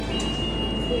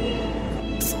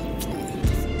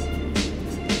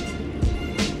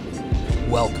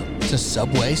Welcome to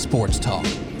Subway Sports Talk.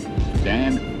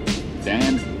 Dan,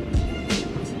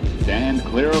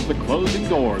 clear of the closing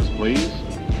doors, please.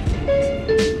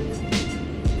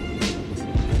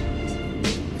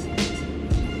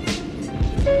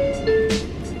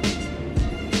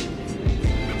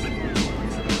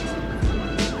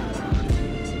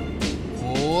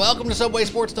 Welcome to Subway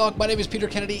Sports Talk. My name is Peter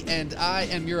Kennedy, and I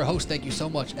am your host. Thank you so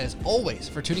much, as always,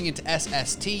 for tuning into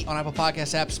SST on Apple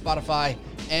Podcast apps, Spotify,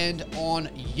 and on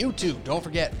YouTube. Don't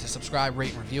forget to subscribe,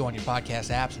 rate, and review on your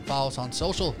podcast apps, and follow us on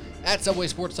social at Subway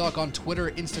Sports Talk on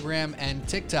Twitter, Instagram, and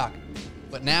TikTok.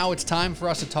 But now it's time for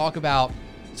us to talk about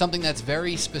something that's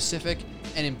very specific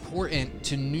and important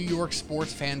to New York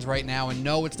sports fans right now. And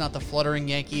no, it's not the fluttering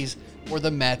Yankees or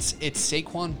the Mets. It's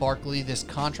Saquon Barkley, this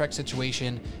contract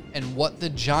situation, and what the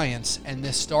Giants and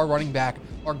this star running back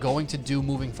are going to do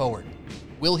moving forward.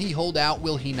 Will he hold out?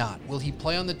 Will he not? Will he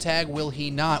play on the tag? Will he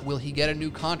not? Will he get a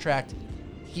new contract?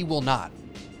 He will not.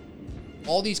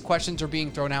 All these questions are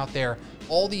being thrown out there.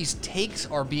 All these takes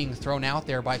are being thrown out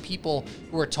there by people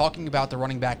who are talking about the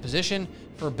running back position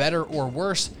for better or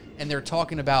worse, and they're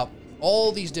talking about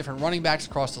all these different running backs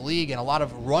across the league, and a lot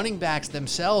of running backs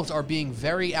themselves are being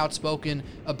very outspoken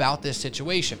about this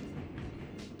situation.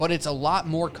 But it's a lot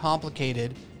more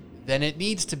complicated than it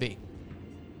needs to be.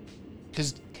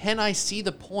 Because can I see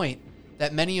the point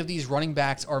that many of these running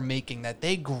backs are making, that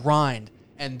they grind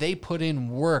and they put in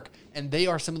work and they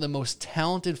are some of the most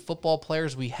talented football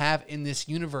players we have in this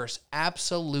universe?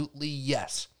 Absolutely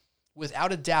yes.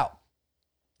 Without a doubt.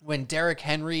 When Derrick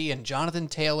Henry and Jonathan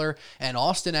Taylor and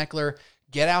Austin Eckler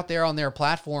get out there on their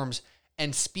platforms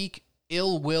and speak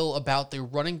ill will about the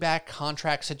running back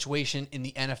contract situation in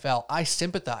the NFL, I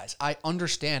sympathize. I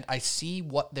understand. I see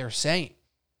what they're saying.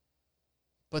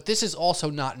 But this is also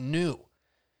not new.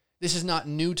 This is not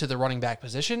new to the running back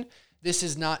position. This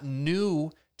is not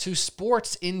new to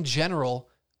sports in general,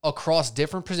 across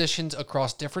different positions,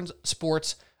 across different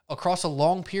sports, across a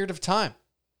long period of time.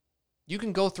 You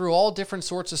can go through all different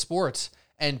sorts of sports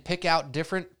and pick out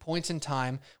different points in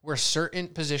time where certain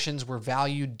positions were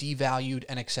valued, devalued,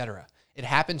 and etc. It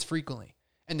happens frequently.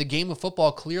 And the game of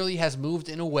football clearly has moved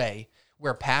in a way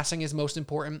where passing is most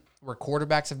important, where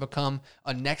quarterbacks have become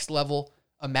a next level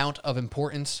amount of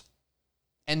importance.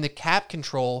 And the cap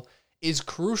control is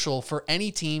crucial for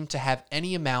any team to have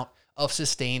any amount of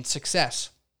sustained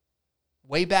success.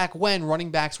 Way back when,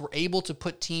 running backs were able to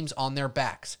put teams on their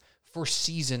backs for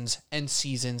seasons and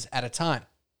seasons at a time.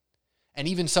 And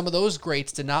even some of those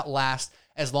greats did not last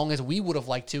as long as we would have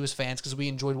liked to as fans, because we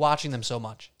enjoyed watching them so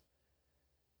much.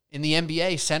 In the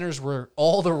NBA, centers were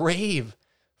all the rave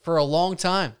for a long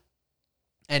time.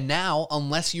 And now,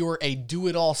 unless you're a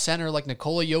do-it-all center like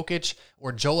Nikola Jokic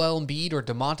or Joel Embiid or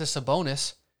Domantas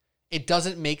Sabonis, it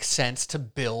doesn't make sense to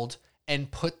build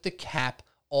and put the cap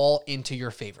all into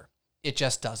your favor. It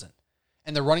just doesn't.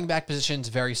 And the running back position is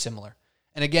very similar.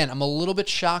 And again, I'm a little bit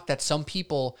shocked that some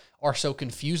people are so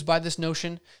confused by this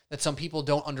notion, that some people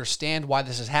don't understand why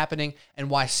this is happening and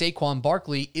why Saquon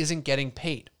Barkley isn't getting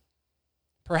paid.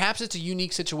 Perhaps it's a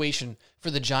unique situation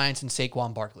for the Giants and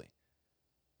Saquon Barkley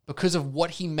because of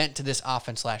what he meant to this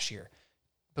offense last year.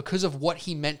 Because of what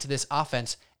he meant to this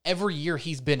offense every year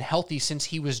he's been healthy since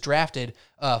he was drafted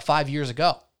 5 years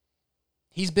ago.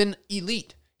 He's been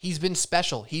elite. He's been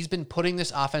special. He's been putting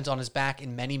this offense on his back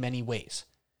in many, many ways.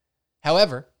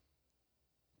 However,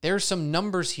 there's some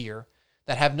numbers here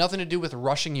that have nothing to do with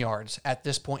rushing yards at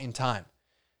this point in time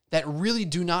that really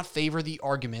do not favor the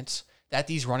arguments that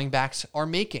these running backs are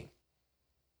making.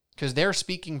 Because they're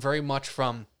speaking very much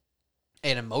from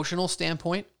an emotional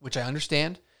standpoint, which I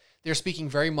understand. They're speaking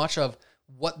very much of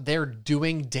what they're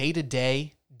doing day to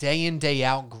day in, day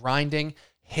out, grinding,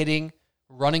 hitting,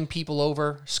 running people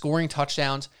over, scoring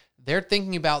touchdowns. They're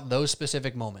thinking about those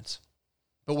specific moments.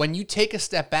 But when you take a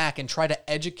step back and try to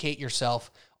educate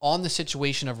yourself on the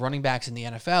situation of running backs in the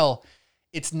NFL,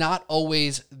 it's not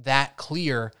always that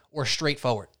clear or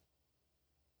straightforward.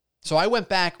 So I went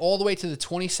back all the way to the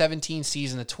 2017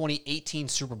 season, the 2018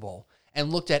 Super Bowl, and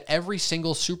looked at every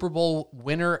single Super Bowl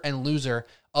winner and loser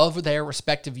of their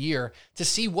respective year to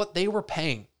see what they were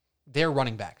paying their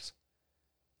running backs.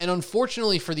 And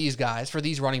unfortunately for these guys, for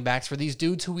these running backs, for these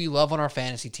dudes who we love on our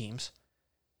fantasy teams,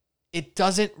 it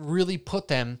doesn't really put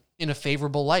them in a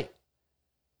favorable light.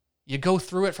 You go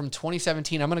through it from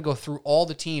 2017. I'm going to go through all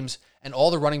the teams and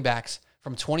all the running backs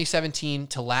from 2017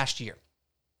 to last year.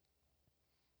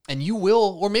 And you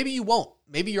will, or maybe you won't.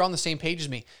 Maybe you're on the same page as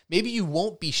me. Maybe you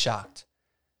won't be shocked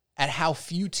at how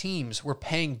few teams were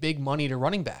paying big money to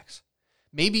running backs.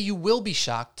 Maybe you will be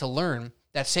shocked to learn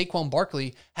that Saquon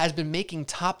Barkley has been making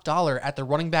top dollar at the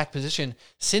running back position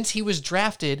since he was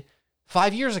drafted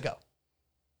 5 years ago.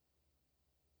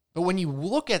 But when you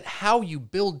look at how you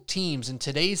build teams in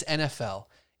today's NFL,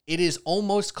 it is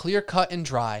almost clear cut and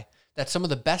dry that some of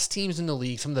the best teams in the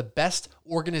league, some of the best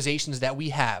organizations that we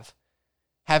have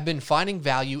been finding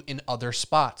value in other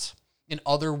spots, in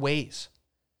other ways.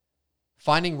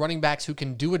 Finding running backs who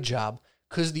can do a job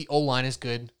because the O-line is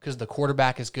good, because the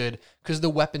quarterback is good, because the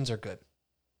weapons are good.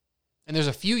 And there's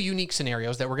a few unique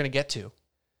scenarios that we're going to get to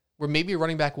where maybe a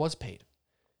running back was paid.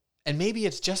 And maybe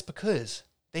it's just because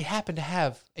they happen to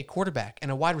have a quarterback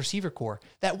and a wide receiver core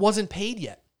that wasn't paid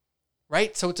yet,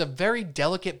 right? So it's a very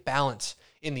delicate balance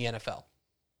in the NFL.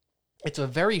 It's a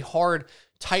very hard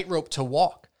tightrope to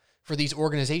walk for these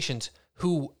organizations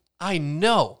who I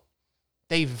know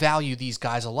they value these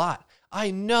guys a lot.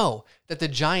 I know that the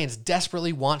Giants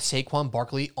desperately want Saquon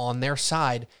Barkley on their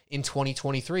side in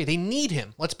 2023. They need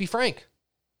him, let's be frank.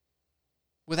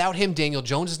 Without him, Daniel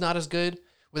Jones is not as good.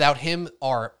 Without him,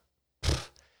 our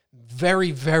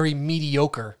very, very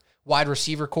mediocre wide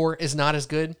receiver core is not as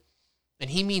good. And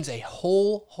he means a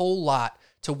whole lot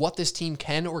to what this team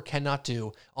can or cannot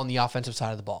do on the offensive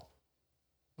side of the ball.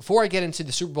 Before I get into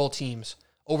the Super Bowl teams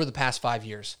over the past 5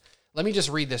 years, let me just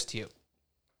read this to you.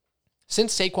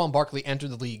 Since Saquon Barkley entered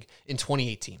the league in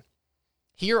 2018,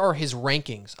 here are his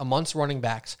rankings amongst running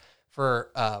backs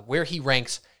for where he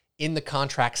ranks in the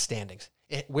contract standings.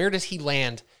 Where does he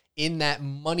land in that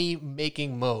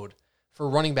money-making mode for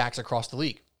running backs across the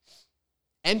league?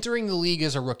 Entering the league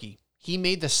as a rookie, he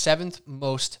made the seventh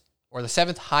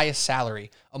highest salary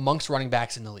amongst running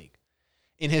backs in the league.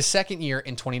 In his second year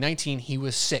in 2019, he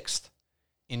was 6th.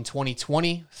 In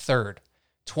 2020, 3rd.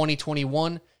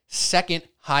 2021, second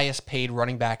highest paid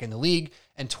running back in the league.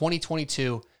 And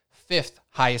 2022, 5th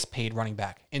highest paid running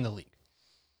back in the league.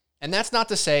 And that's not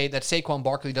to say that Saquon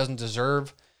Barkley doesn't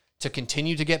deserve to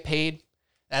continue to get paid.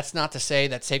 That's not to say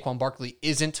that Saquon Barkley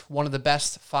isn't one of the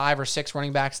best 5 or 6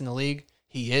 running backs in the league.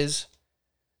 He is.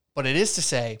 But it is to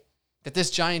say that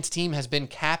this Giants team has been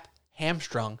cap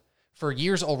hamstrung for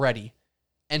years already,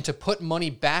 and to put money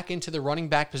back into the running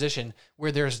back position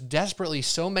where there's desperately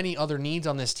so many other needs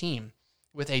on this team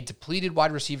with a depleted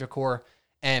wide receiver core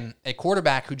and a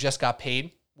quarterback who just got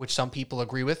paid, which some people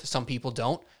agree with, some people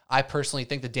don't. I personally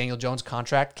think the Daniel Jones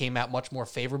contract came out much more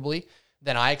favorably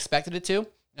than I expected it to,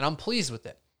 and I'm pleased with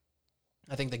it.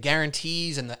 I think the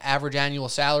guarantees and the average annual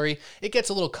salary, it gets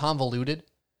a little convoluted.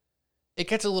 It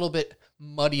gets a little bit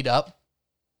muddied up.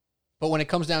 But when it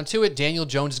comes down to it, Daniel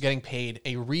Jones is getting paid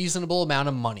a reasonable amount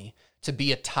of money to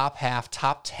be a top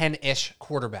 10-ish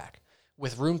quarterback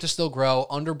with room to still grow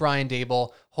under Brian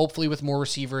Daboll, hopefully with more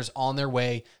receivers on their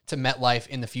way to MetLife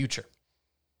in the future.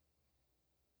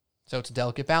 So it's a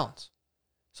delicate balance.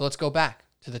 So let's go back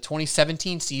to the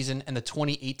 2017 season and the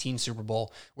 2018 Super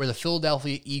Bowl where the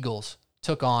Philadelphia Eagles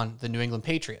took on the New England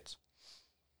Patriots.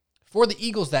 For the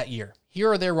Eagles that year,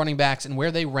 here are their running backs and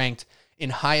where they ranked in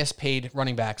highest paid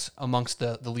running backs amongst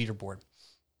the leaderboard.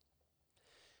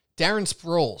 Darren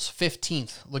Sproles,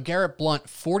 15th. LeGarrette Blount,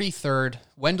 43rd.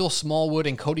 Wendell Smallwood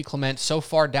and Cody Clement so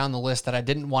far down the list that I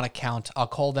didn't want to count. I'll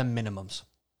call them minimums.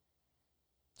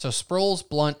 So Sproles,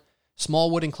 Blount,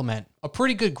 Smallwood, and Clement, a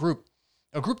pretty good group.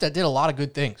 A group that did a lot of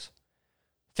good things.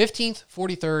 15th,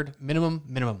 43rd,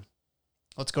 minimum.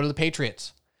 Let's go to the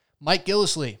Patriots. Mike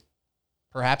Gillislee,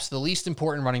 perhaps the least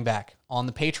important running back on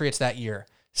the Patriots that year.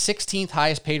 16th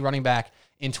highest paid running back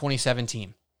in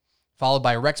 2017. Followed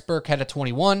by Rex Burkhead at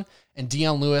 21 and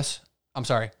Rex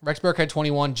Burkhead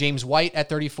 21, James White at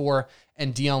 34,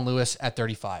 and Dion Lewis at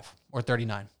 35 or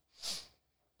 39.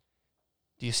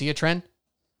 Do you see a trend?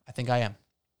 I think I am.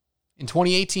 In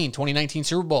 2019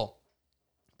 Super Bowl,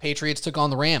 Patriots took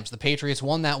on the Rams. The Patriots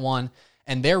won that one,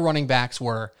 and their running backs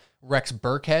were Rex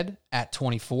Burkhead at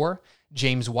 24,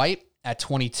 James White at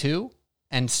 22,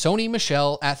 and Sony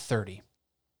Michel at 30.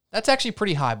 That's actually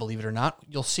pretty high, believe it or not.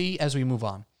 You'll see as we move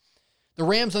on. The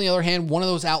Rams, on the other hand, one of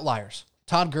those outliers.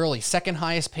 Todd Gurley, second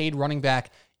highest paid running back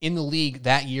in the league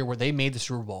that year where they made the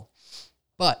Super Bowl.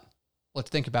 But let's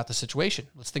think about the situation.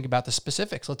 Let's think about the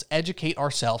specifics. Let's educate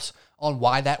ourselves on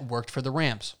why that worked for the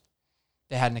Rams.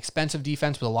 They had an expensive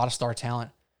defense with a lot of star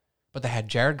talent, but they had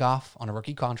Jared Goff on a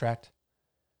rookie contract.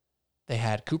 They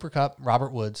had Cooper Kupp,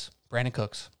 Robert Woods, Brandon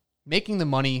Cooks, making the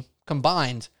money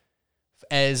combined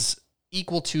as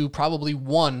equal to probably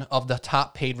one of the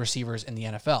top paid receivers in the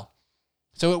NFL.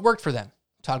 So it worked for them.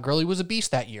 Todd Gurley was a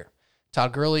beast that year.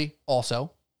 Todd Gurley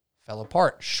also fell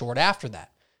apart short after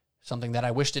that. Something that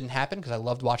I wish didn't happen because I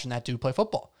loved watching that dude play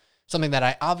football. Something that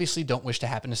I obviously don't wish to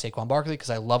happen to Saquon Barkley because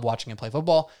I love watching him play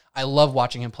football. I love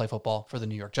watching him play football for the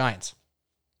New York Giants.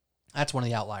 That's one of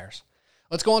the outliers.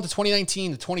 Let's go on to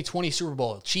 2019, the 2020 Super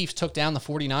Bowl. The Chiefs took down the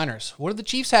 49ers. What did the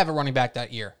Chiefs have at running back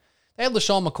that year? They had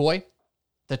LaShawn McCoy,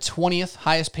 the 20th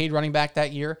highest paid running back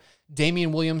that year.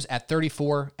 Damian Williams at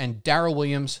 34, and Darrell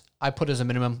Williams I put as a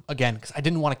minimum, again, because I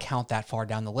didn't want to count that far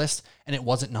down the list, and it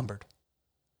wasn't numbered.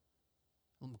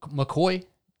 McCoy,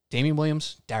 Damian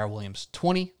Williams, Darrell Williams,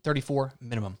 20, 34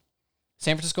 minimum.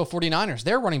 San Francisco 49ers,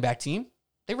 their running back team,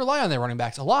 they rely on their running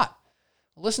backs a lot.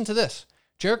 Listen to this.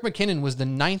 Jerick McKinnon was the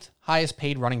 9th highest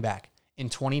paid running back in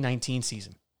 2019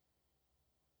 season.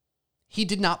 He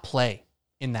did not play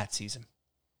in that season.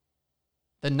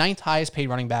 The 9th highest paid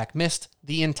running back missed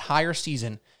the entire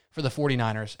season for the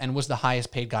 49ers and was the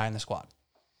highest paid guy in the squad.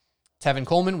 Tevin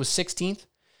Coleman was 16th.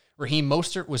 Raheem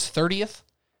Mostert was 30th.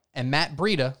 And Matt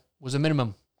Breida was a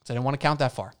minimum. So I didn't want to count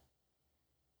that far.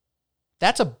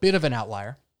 That's a bit of an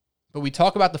outlier. But we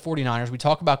talk about the 49ers. We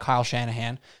talk about Kyle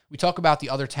Shanahan. We talk about the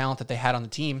other talent that they had on the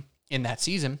team in that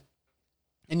season.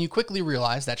 And you quickly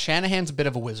realize that Shanahan's a bit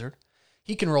of a wizard.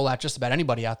 He can roll out just about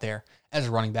anybody out there as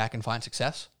a running back and find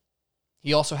success.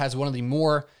 He also has one of the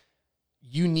more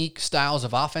unique styles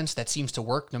of offense that seems to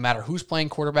work no matter who's playing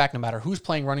quarterback, no matter who's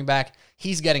playing running back.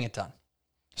 He's getting it done.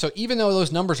 So even though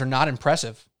those numbers are not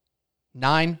impressive,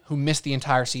 9 who missed the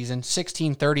entire season,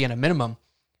 16, 30 and a minimum,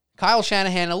 Kyle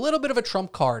Shanahan, a little bit of a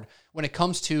trump card when it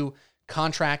comes to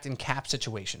contract and cap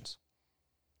situations.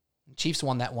 The Chiefs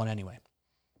won that one anyway.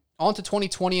 On to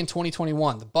 2020 and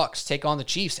 2021. The Bucs take on the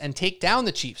Chiefs and take down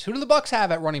the Chiefs. Who do the Bucs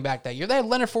have at running back that year? They had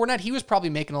Leonard Fournette. He was probably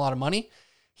making a lot of money.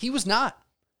 He was not.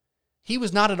 He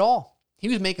was not at all. He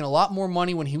was making a lot more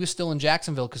money when he was still in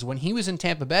Jacksonville, because when he was in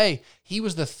Tampa Bay, he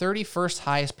was the 31st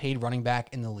highest paid running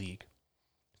back in the league.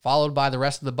 Followed by the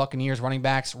rest of the Buccaneers running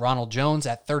backs, Ronald Jones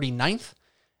at 39th,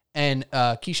 and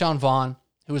Keyshawn Vaughn,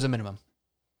 who was a minimum.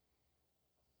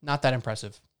 Not that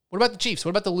impressive. What about the Chiefs?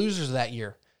 What about the losers of that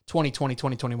year, 2020,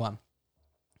 2021?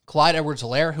 Clyde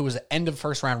Edwards-Helaire, who was an end of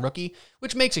first-round rookie,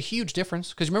 which makes a huge difference,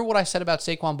 because remember what I said about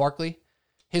Saquon Barkley?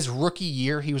 His rookie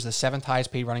year, he was the 7th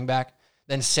highest paid running back,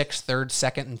 then 6th, 3rd,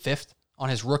 2nd, and 5th on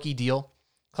his rookie deal.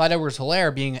 Clyde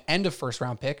Edwards-Helaire, being an end of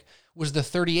first-round pick, was the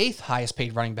 38th highest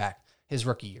paid running back his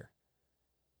rookie year.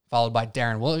 Followed by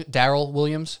Darrell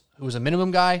Williams, who was a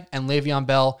minimum guy, and Le'Veon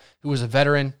Bell, who was a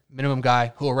veteran minimum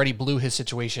guy who already blew his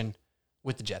situation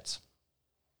with the Jets.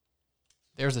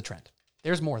 There's the trend.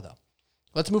 There's more, though.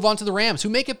 Let's move on to the Rams, who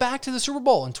make it back to the Super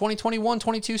Bowl in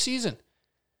 2021-22 season.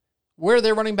 Where are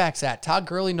their running backs at? Todd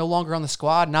Gurley no longer on the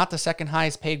squad, not the 2nd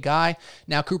highest paid guy.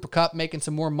 Now Cooper Kupp making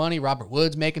some more money. Robert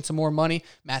Woods making some more money.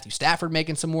 Matthew Stafford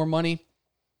making some more money.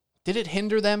 Did it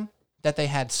hinder them that they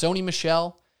had Sony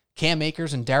Michel, Cam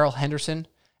Akers, and Darrell Henderson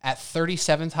at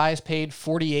 37th highest paid,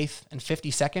 48th, and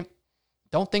 52nd?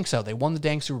 Don't think so. They won the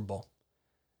dang Super Bowl.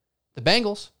 The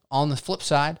Bengals, on the flip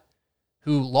side,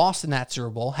 who lost in that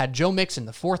Super Bowl, had Joe Mixon,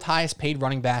 the 4th highest paid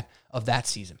running back of that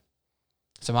season.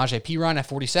 Samaje Perine at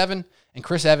 47, and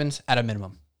Chris Evans at a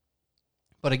minimum.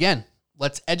 But again,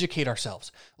 let's educate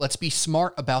ourselves. Let's be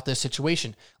smart about this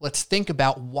situation. Let's think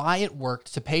about why it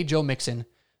worked to pay Joe Mixon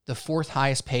the 4th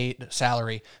highest paid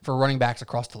salary for running backs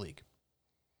across the league.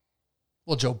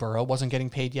 Well, Joe Burrow wasn't getting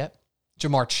paid yet.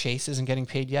 Jamar Chase isn't getting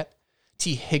paid yet.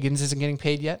 T. Higgins isn't getting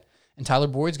paid yet. And Tyler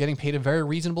Boyd's getting paid a very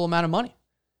reasonable amount of money.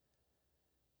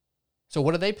 So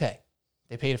what did they pay?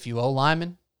 They paid a few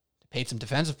O-linemen. They paid some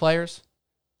defensive players.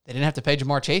 They didn't have to pay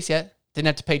Jamar Chase yet. Didn't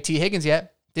have to pay T. Higgins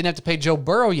yet. Didn't have to pay Joe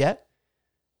Burrow yet.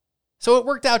 So it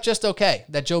worked out just okay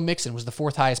that Joe Mixon was the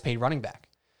 4th highest paid running back.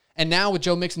 And now with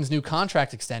Joe Mixon's new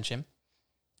contract extension,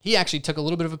 he actually took a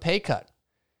little bit of a pay cut.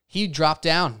 He dropped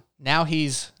down. Now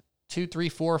he's 2, 3,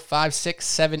 4, 5, 6,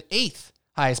 7, 8th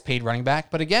highest paid running back.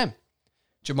 But again,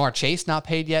 Jamar Chase not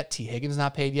paid yet. T. Higgins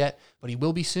not paid yet. But he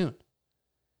will be soon.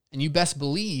 And you best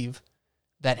believe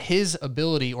that his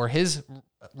ability or his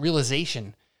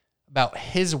realization about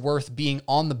his worth being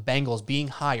on the Bengals, being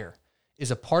higher, is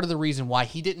a part of the reason why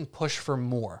he didn't push for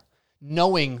more,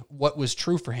 knowing what was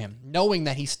true for him, knowing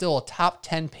that he's still a top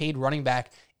 10 paid running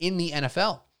back in the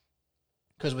NFL.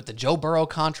 Because with the Joe Burrow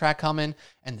contract coming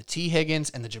and the T. Higgins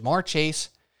and the Jamar Chase,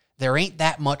 there ain't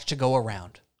that much to go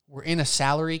around. We're in a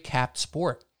salary capped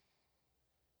sport.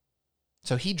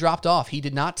 So he dropped off. He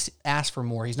did not ask for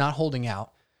more. He's not holding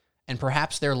out. And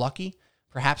perhaps they're lucky.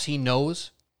 Perhaps he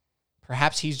knows.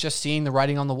 Perhaps he's just seeing the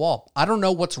writing on the wall. I don't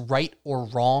know what's right or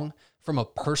wrong from a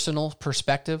personal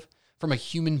perspective, from a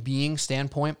human being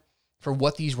standpoint, for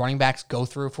what these running backs go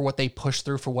through, for what they push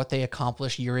through, for what they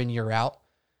accomplish year in, year out.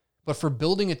 But for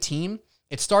building a team,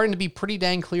 it's starting to be pretty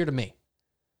dang clear to me.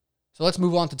 So let's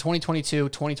move on to 2022,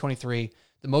 2023,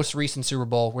 the most recent Super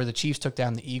Bowl where the Chiefs took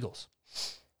down the Eagles.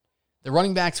 The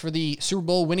running backs for the Super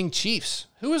Bowl winning Chiefs.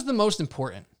 Who is the most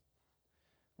important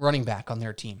running back on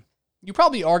their team? You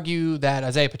probably argue that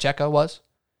Isaiah Pacheco was.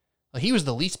 Well, he was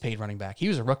the least paid running back. He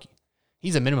was a rookie.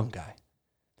 He's a minimum guy.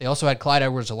 They also had Clyde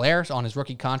Edwards-Helaire on his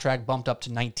rookie contract bumped up to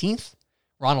 19th.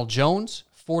 Ronald Jones,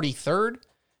 43rd.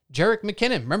 Jerick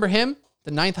McKinnon, remember him?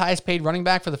 The 9th highest paid running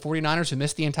back for the 49ers who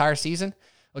missed the entire season?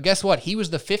 Well, guess what? He was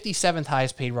the 57th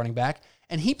highest paid running back,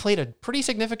 and he played a pretty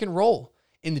significant role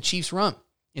in the Chiefs' run.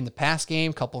 In the pass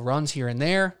game, couple runs here and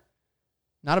there.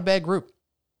 Not a bad group.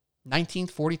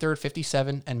 19th, 43rd,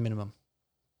 57, and minimum.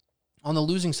 On the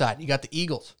losing side, you got the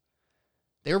Eagles.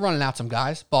 They were running out some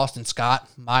guys. Boston Scott,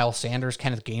 Miles Sanders,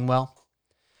 Kenneth Gainwell.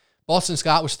 Boston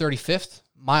Scott was 35th.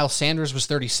 Miles Sanders was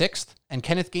 36th. And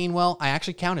Kenneth Gainwell, I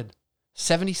actually counted,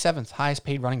 77th highest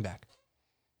paid running back.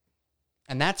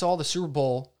 And that's all the Super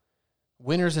Bowl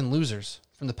winners and losers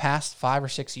from the past 5 or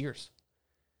 6 years.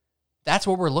 That's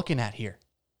what we're looking at here.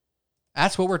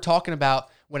 That's what we're talking about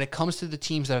when it comes to the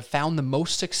teams that have found the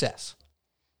most success.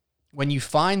 When you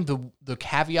find the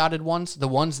caveated ones, the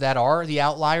ones that are the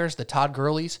outliers, the Todd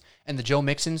Gurleys and the Joe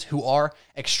Mixons, who are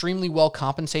extremely well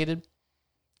compensated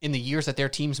in the years that their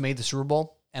teams made the Super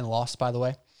Bowl and lost, by the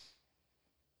way,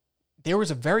 there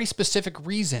was a very specific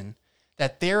reason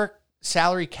that their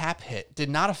salary cap hit did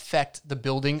not affect the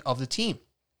building of the team.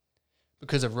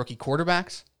 Because of rookie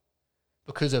quarterbacks,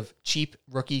 because of cheap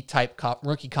rookie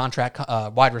contract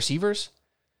wide receivers,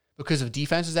 because of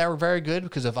defenses that were very good,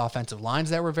 because of offensive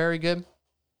lines that were very good.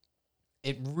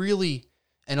 It really,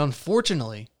 and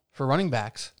unfortunately for running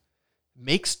backs,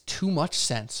 makes too much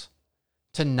sense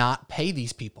to not pay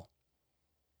these people.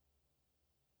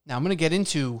 Now I'm going to get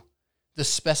into the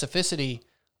specificity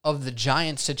of the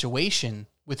Giants situation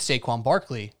with Saquon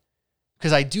Barkley,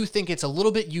 because I do think it's a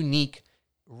little bit unique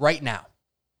right now.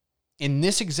 In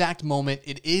this exact moment,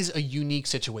 it is a unique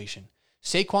situation.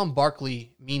 Saquon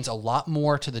Barkley means a lot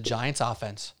more to the Giants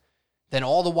offense than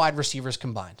all the wide receivers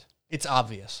combined. It's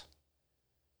obvious.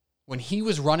 When he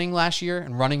was running last year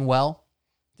and running well,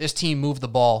 this team moved the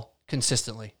ball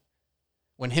consistently.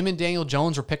 When him and Daniel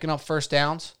Jones were picking up first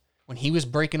downs, when he was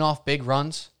breaking off big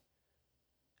runs,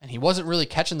 and he wasn't really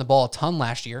catching the ball a ton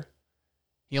last year.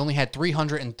 He only had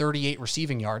 338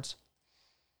 receiving yards.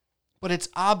 But it's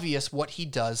obvious what he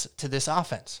does to this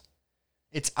offense.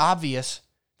 It's obvious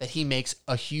that he makes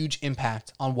a huge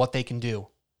impact on what they can do.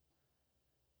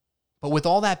 But with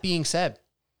all that being said,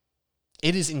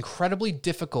 it is incredibly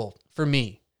difficult for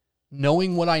me,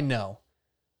 knowing what I know,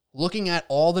 looking at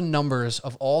all the numbers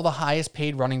of all the highest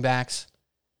paid running backs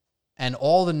and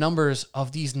all the numbers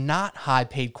of these not high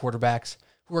paid quarterbacks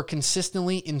who are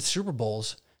consistently in Super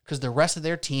Bowls because the rest of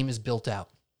their team is built out,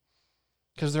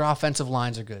 because their offensive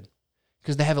lines are good,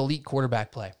 because they have elite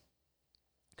quarterback play,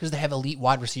 because they have elite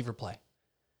wide receiver play.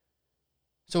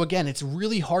 So again, it's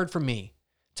really hard for me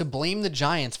to blame the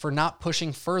Giants for not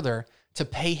pushing further to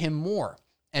pay him more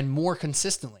and more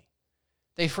consistently.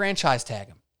 They franchise tag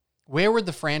him. Where would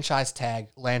the franchise tag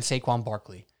land Saquon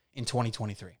Barkley in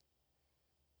 2023?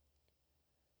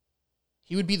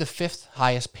 He would be the 5th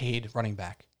highest paid running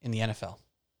back in the NFL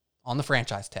on the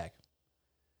franchise tag.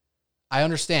 I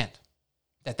understand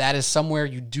that that is somewhere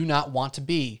you do not want to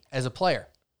be as a player.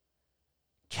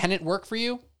 Can it work for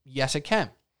you? Yes, it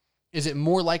can. Is it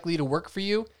more likely to work for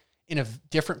you in a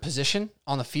different position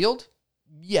on the field?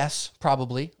 Yes,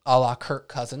 probably, a la Kirk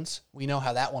Cousins. We know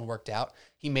how that one worked out.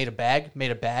 He made a bag,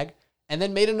 and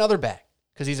then made another bag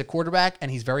because he's a quarterback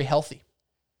and he's very healthy.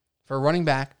 For a running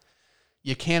back,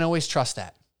 you can't always trust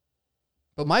that.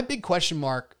 But my big question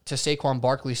mark to Saquon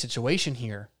Barkley's situation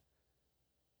here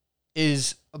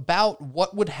is about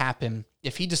what would happen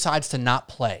if he decides to not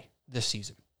play this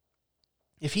season.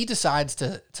 If he decides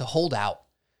to hold out,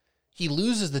 he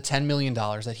loses the $10 million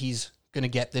that he's going to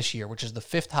get this year, which is the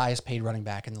 5th highest paid running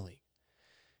back in the league,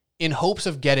 in hopes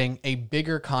of getting a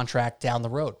bigger contract down the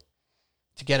road,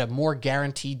 to get a more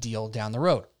guaranteed deal down the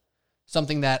road.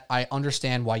 Something that I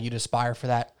understand why you'd aspire for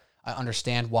that. I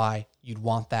understand why you'd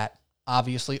want that.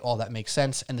 Obviously, all that makes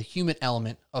sense, and the human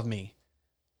element of me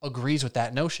agrees with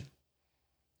that notion.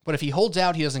 But if he holds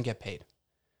out, he doesn't get paid.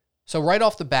 So right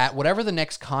off the bat, whatever the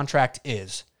next contract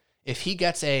is, if he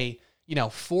gets a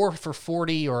 4 for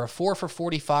 40 or a 4 for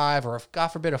 45 or, God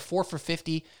forbid, a 4 for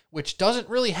 50, which doesn't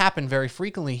really happen very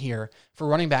frequently here for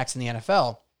running backs in the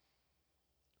NFL,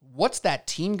 what's that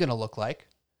team going to look like?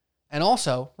 And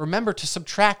also, remember to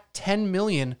subtract $10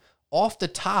 million off the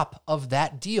top of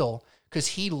that deal because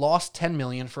he lost $10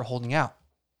 million for holding out.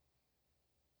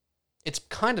 It's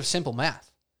kind of simple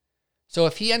math. So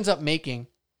if he ends up making,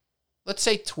 let's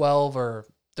say 12 or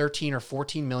 13 or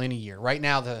 14 million a year. Right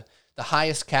now, the The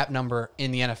highest cap number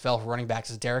in the NFL for running backs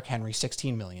is Derrick Henry,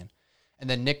 $16 million. And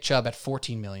then Nick Chubb at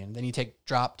 $14 million. Then you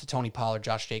drop to Tony Pollard,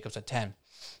 Josh Jacobs at 10,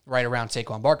 right around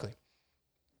Saquon Barkley.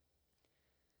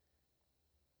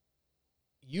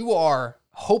 You are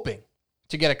hoping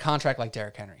to get a contract like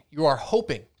Derrick Henry. You are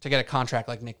hoping to get a contract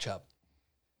like Nick Chubb.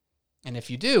 And if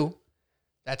you do,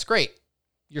 that's great.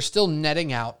 You're still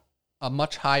netting out a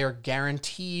much higher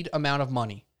guaranteed amount of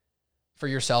money for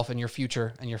yourself and your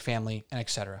future and your family and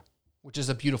etc., which is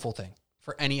a beautiful thing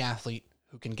for any athlete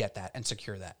who can get that and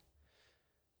secure that.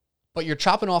 But you're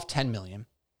chopping off $10 million.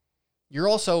 You're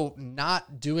also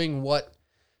not doing what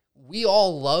we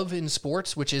all love in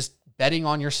sports, which is betting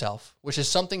on yourself, which is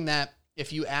something that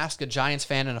if you ask a Giants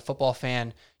fan and a football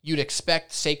fan, you'd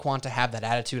expect Saquon to have that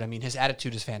attitude. I mean, his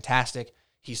attitude is fantastic.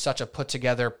 He's such a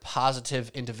put-together, positive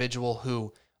individual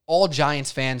who all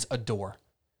Giants fans adore.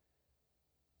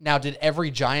 Now, did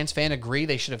every Giants fan agree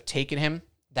they should have taken him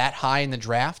that high in the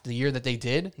draft the year that they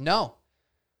did? No.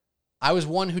 I was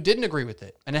one who didn't agree with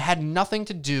it, and it had nothing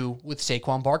to do with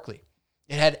Saquon Barkley.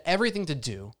 It had everything to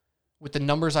do with the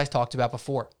numbers I talked about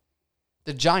before.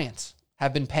 The Giants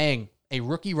have been paying a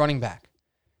rookie running back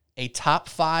a top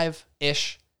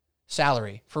 5-ish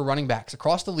salary for running backs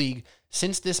across the league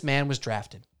since this man was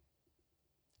drafted.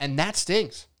 And that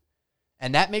stings.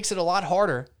 And that makes it a lot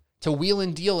harder to wheel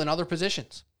and deal in other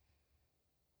positions.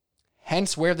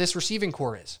 Hence where this receiving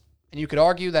core is. And you could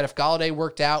argue that if Golladay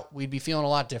worked out, we'd be feeling a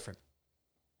lot different.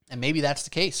 And maybe that's the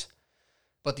case.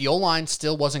 But the O-line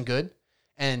still wasn't good.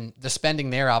 And the spending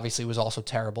there obviously was also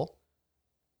terrible.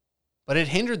 But it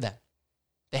hindered them.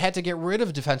 They had to get rid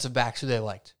of defensive backs who they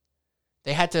liked.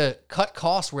 They had to cut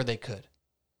costs where they could.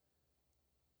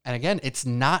 And again, it's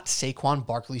not Saquon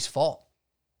Barkley's fault.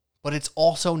 But it's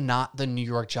also not the New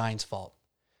York Giants' fault.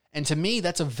 And to me,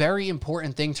 that's a very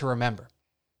important thing to remember.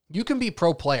 You can be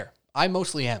pro-player. I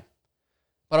mostly am.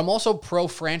 But I'm also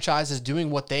pro-franchises doing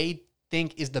what they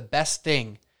think is the best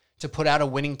thing to put out a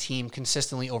winning team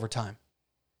consistently over time.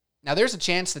 Now, there's a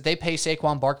chance that they pay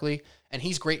Saquon Barkley, and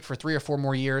he's great for 3 or 4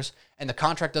 more years, and the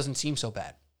contract doesn't seem so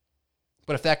bad.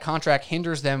 But if that contract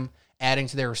hinders them adding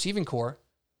to their receiving core,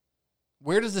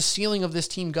 where does the ceiling of this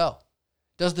team go?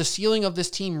 Does the ceiling of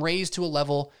this team raise to a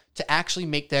level to actually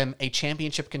make them a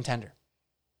championship contender?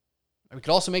 We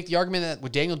could also make the argument that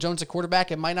with Daniel Jones at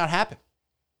quarterback, it might not happen.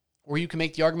 Or you can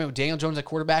make the argument with Daniel Jones at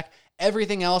quarterback,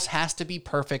 everything else has to be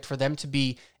perfect for them to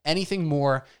be anything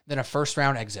more than a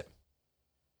first-round exit.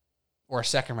 Or a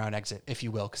second-round exit, if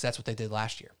you will, because that's what they did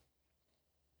last year.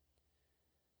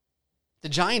 The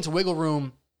Giants' wiggle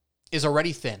room is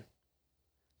already thin.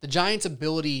 The Giants'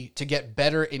 ability to get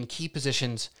better in key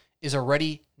positions is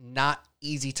already not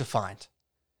easy to find.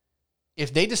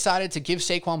 If they decided to give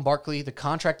Saquon Barkley the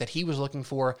contract that he was looking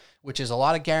for, which is a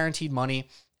lot of guaranteed money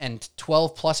and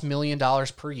 $12+ million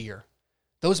per year,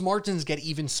 those margins get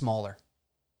even smaller.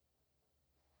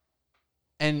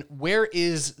 And where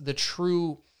is the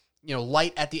true,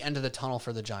 light at the end of the tunnel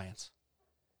for the Giants?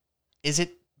 Is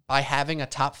it by having a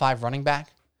top 5 running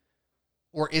back?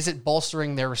 Or is it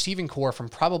bolstering their receiving core from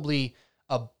probably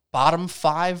a bottom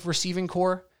 5 receiving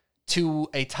core to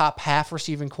a top half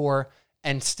receiving core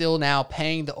and still now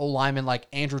paying the O-lineman like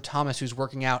Andrew Thomas, who's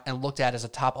working out and looked at as a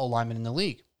top O-lineman in the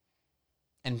league,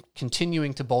 and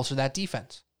continuing to bolster that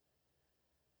defense?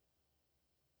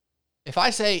 If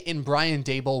I say in Brian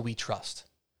Daboll we trust,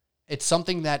 it's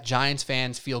something that Giants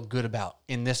fans feel good about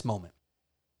in this moment.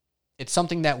 It's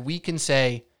something that we can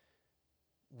say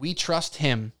we trust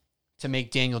him to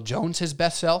make Daniel Jones his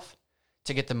best self,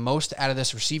 to get the most out of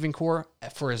this receiving core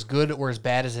for as good or as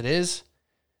bad as it is,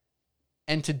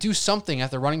 and to do something at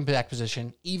the running back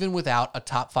position even without a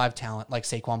top 5 talent like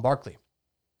Saquon Barkley.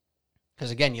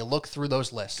 Because again, you look through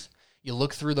those lists, you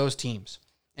look through those teams,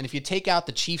 and if you take out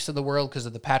the Chiefs of the world because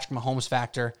of the Patrick Mahomes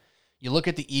factor, you look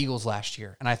at the Eagles last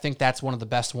year, and I think that's one of the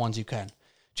best ones you can.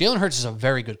 Jalen Hurts is a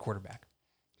very good quarterback.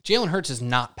 Jalen Hurts is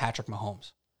not Patrick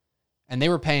Mahomes. And they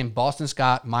were paying Boston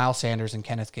Scott, Miles Sanders, and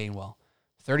Kenneth Gainwell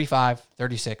 $35,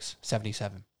 $36,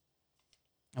 $77.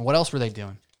 And what else were they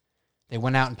doing? They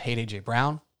went out and paid A.J.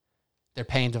 Brown. They're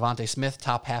paying Devontae Smith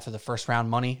top half of the first round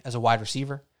money as a wide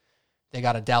receiver. They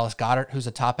got a Dallas Goedert, who's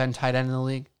a top-end tight end in the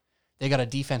league. They got a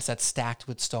defense that's stacked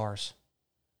with stars.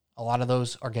 A lot of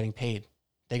those are getting paid.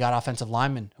 They got offensive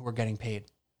linemen who are getting paid.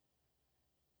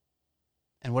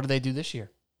 And what did they do this year?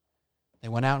 They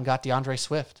went out and got DeAndre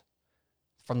Swift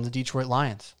from the Detroit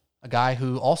Lions, a guy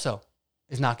who also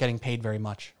is not getting paid very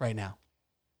much right now.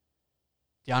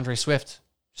 DeAndre Swift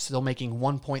still making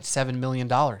 $1.7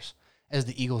 million as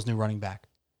the Eagles' new running back.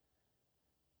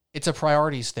 It's a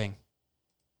priorities thing.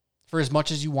 For as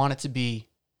much as you want it to be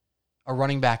a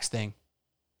running backs thing,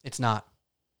 It's not.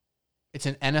 It's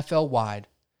an NFL-wide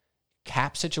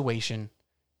cap situation,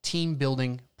 team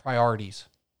building priorities.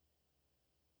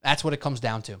 That's what it comes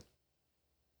down to.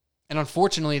 And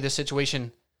unfortunately, this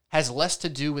situation has less to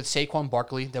do with Saquon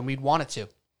Barkley than we'd want it to.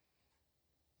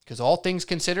 Because all things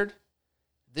considered,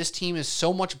 this team is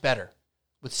so much better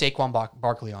with Saquon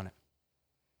Barkley on it.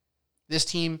 This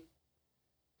team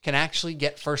can actually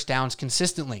get first downs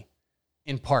consistently,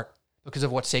 in part because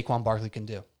of what Saquon Barkley can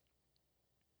do.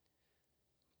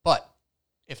 But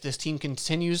if this team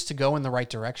continues to go in the right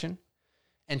direction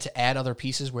and to add other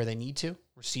pieces where they need to,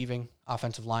 receiving,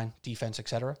 offensive line, defense,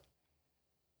 etc.,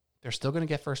 they're still going to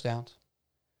get first downs.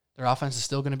 Their offense is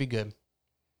still going to be good.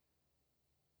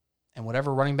 And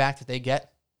whatever running back that they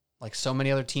get, like so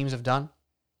many other teams have done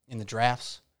in the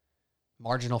drafts,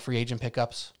 marginal free agent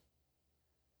pickups,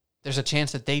 there's a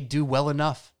chance that they do well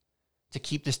enough to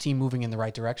keep this team moving in the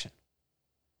right direction.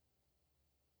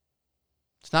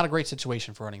 It's not a great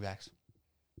situation for running backs,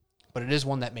 but it is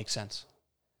one that makes sense.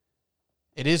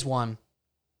 It is one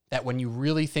that when you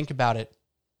really think about it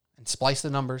and splice the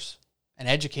numbers and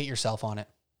educate yourself on it,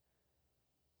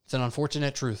 it's an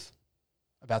unfortunate truth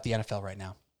about the NFL right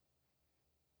now.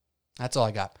 That's all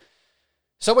I got.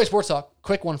 Subway Sports Talk,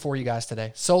 quick one for you guys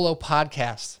today. Solo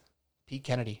podcast. Pete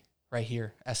Kennedy right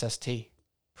here, SST.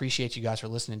 Appreciate you guys for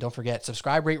listening. Don't forget,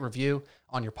 subscribe, rate, review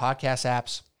on your podcast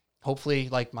apps. Hopefully,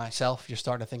 like myself, you're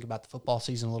starting to think about the football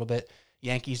season a little bit.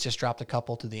 Yankees just dropped a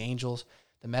couple to the Angels.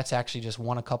 The Mets actually just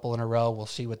won a couple in a row. We'll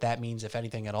see what that means, if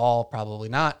anything at all. Probably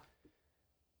not.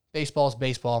 Baseball's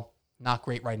baseball. Not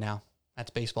great right now.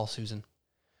 That's baseball season.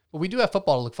 But we do have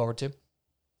football to look forward to.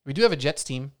 We do have a Jets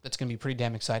team that's going to be pretty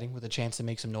damn exciting with a chance to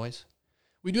make some noise.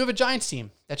 We do have a Giants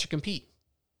team that should compete.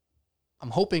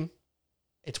 I'm hoping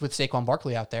it's with Saquon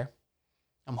Barkley out there.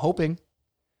 I'm hoping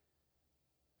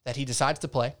that he decides to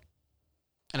play,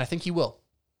 and I think he will.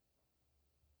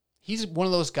 He's one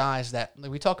of those guys that,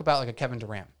 like we talk about, like a Kevin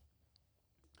Durant,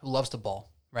 who loves to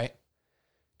ball, right?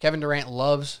 Kevin Durant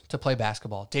loves to play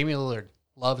basketball. Damian Lillard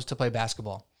loves to play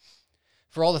basketball.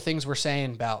 For all the things we're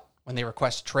saying about when they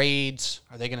request trades,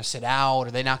 are they going to sit out?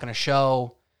 Are they not going to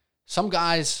show? Some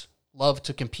guys love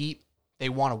to compete. They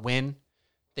want to win.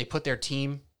 They put their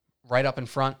team right up in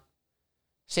front.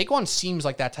 Saquon seems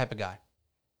like that type of guy.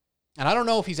 And I don't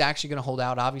know if he's actually going to hold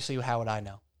out. Obviously, how would I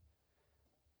know?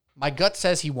 My gut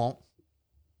says he won't.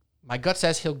 My gut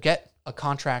says he'll get a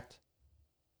contract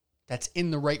that's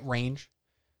in the right range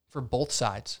for both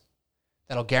sides.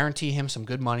 That'll guarantee him some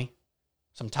good money,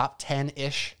 some top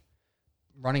 10-ish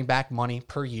running back money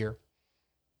per year.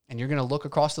 And you're going to look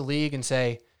across the league and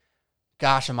say,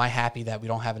 gosh, am I happy that we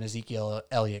don't have an Ezekiel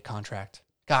Elliott contract?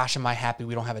 Gosh, am I happy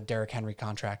we don't have a Derrick Henry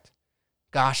contract?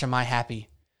 Gosh, am I happy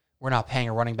we're not paying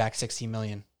a running back $16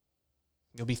 million?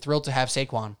 You'll be thrilled to have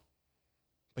Saquon,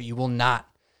 but you will not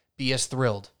be as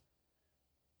thrilled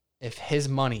if his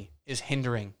money is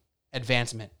hindering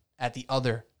advancement at the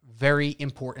other very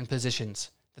important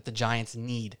positions that the Giants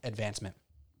need advancement.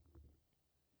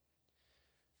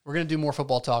 We're going to do more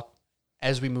football talk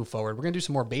as we move forward. We're going to do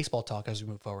some more baseball talk as we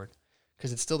move forward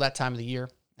because it's still that time of the year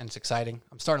and it's exciting.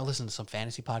 I'm starting to listen to some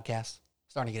fantasy podcasts,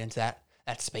 starting to get into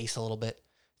that space a little bit.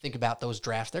 Think about those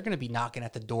drafts. They're going to be knocking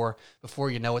at the door before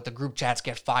you know it. The group chats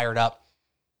get fired up.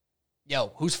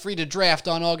 Yo, who's free to draft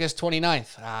on August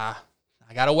 29th? I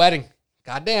got a wedding.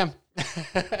 Goddamn.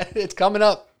 It's coming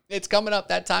up. It's coming up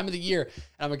that time of the year.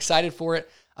 And I'm excited for it.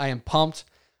 I am pumped.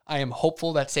 I am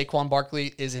hopeful that Saquon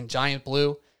Barkley is in giant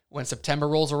blue when September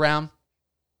rolls around.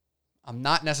 I'm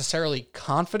not necessarily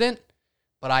confident,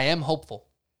 but I am hopeful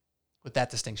with that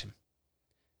distinction.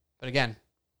 But again,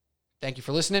 thank you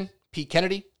for listening. Pete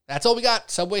Kennedy. That's all we got.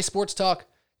 Subway Sports Talk.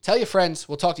 Tell your friends.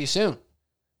 We'll talk to you soon.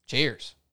 Cheers.